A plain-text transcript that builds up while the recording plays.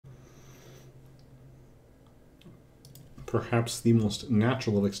Perhaps the most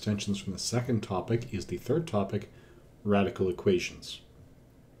natural of extensions from the second topic is the third topic, radical equations.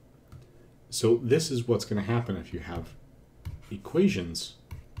 So this is what's going to happen if you have equations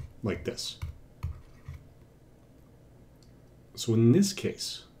like this. So in this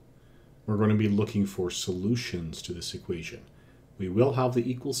case, we're going to be looking for solutions to this equation. We will have the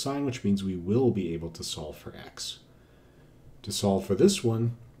equal sign, which means we will be able to solve for x. To solve for this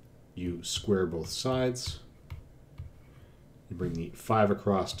one, you square both sides. You bring the 5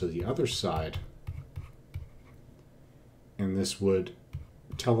 across to the other side. And this would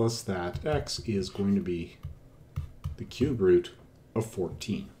tell us that x is going to be the cube root of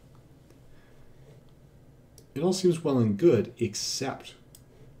 14. It all seems well and good, except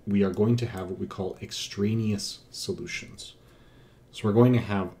we are going to have what we call extraneous solutions. So we're going to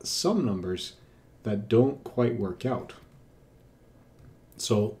have some numbers that don't quite work out.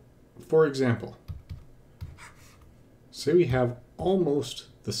 So, for example, say we have almost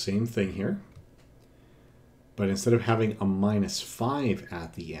the same thing here, but instead of having a minus 5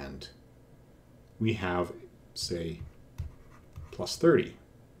 at the end, we have, say, plus 30.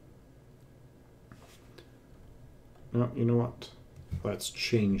 No, you know what? Let's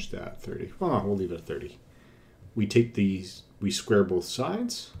change that 30. Well, we'll leave it at 30. We take these, we square both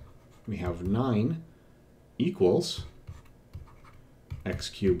sides. We have 9 equals x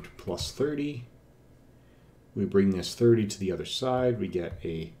cubed plus 30. We bring this 30 to the other side. We get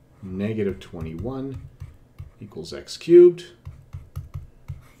a negative 21 equals x cubed.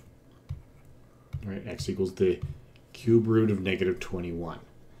 All right, x equals the cube root of negative 21.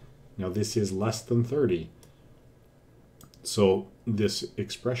 Now this is less than 30. So this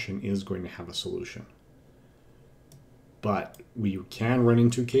expression is going to have a solution. But we can run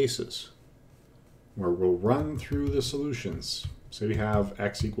into cases where we'll run through the solutions. So we have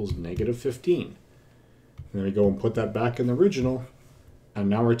x equals negative 15. And then we go and put that back in the original. And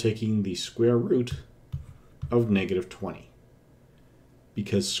now we're taking the square root of negative 20.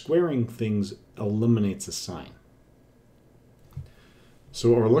 Because squaring things eliminates a sign.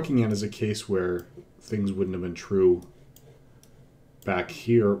 So what we're looking at is a case where things wouldn't have been true back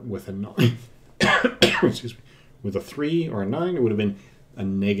here with a 9. Excuse me. With a 3 or a 9, it would have been a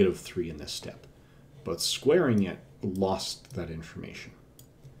negative 3 in this step. But squaring it lost that information.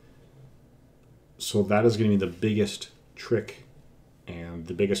 So that is going to be the biggest trick and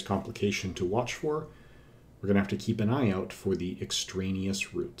the biggest complication to watch for. We're going to have to keep an eye out for the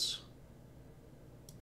extraneous roots.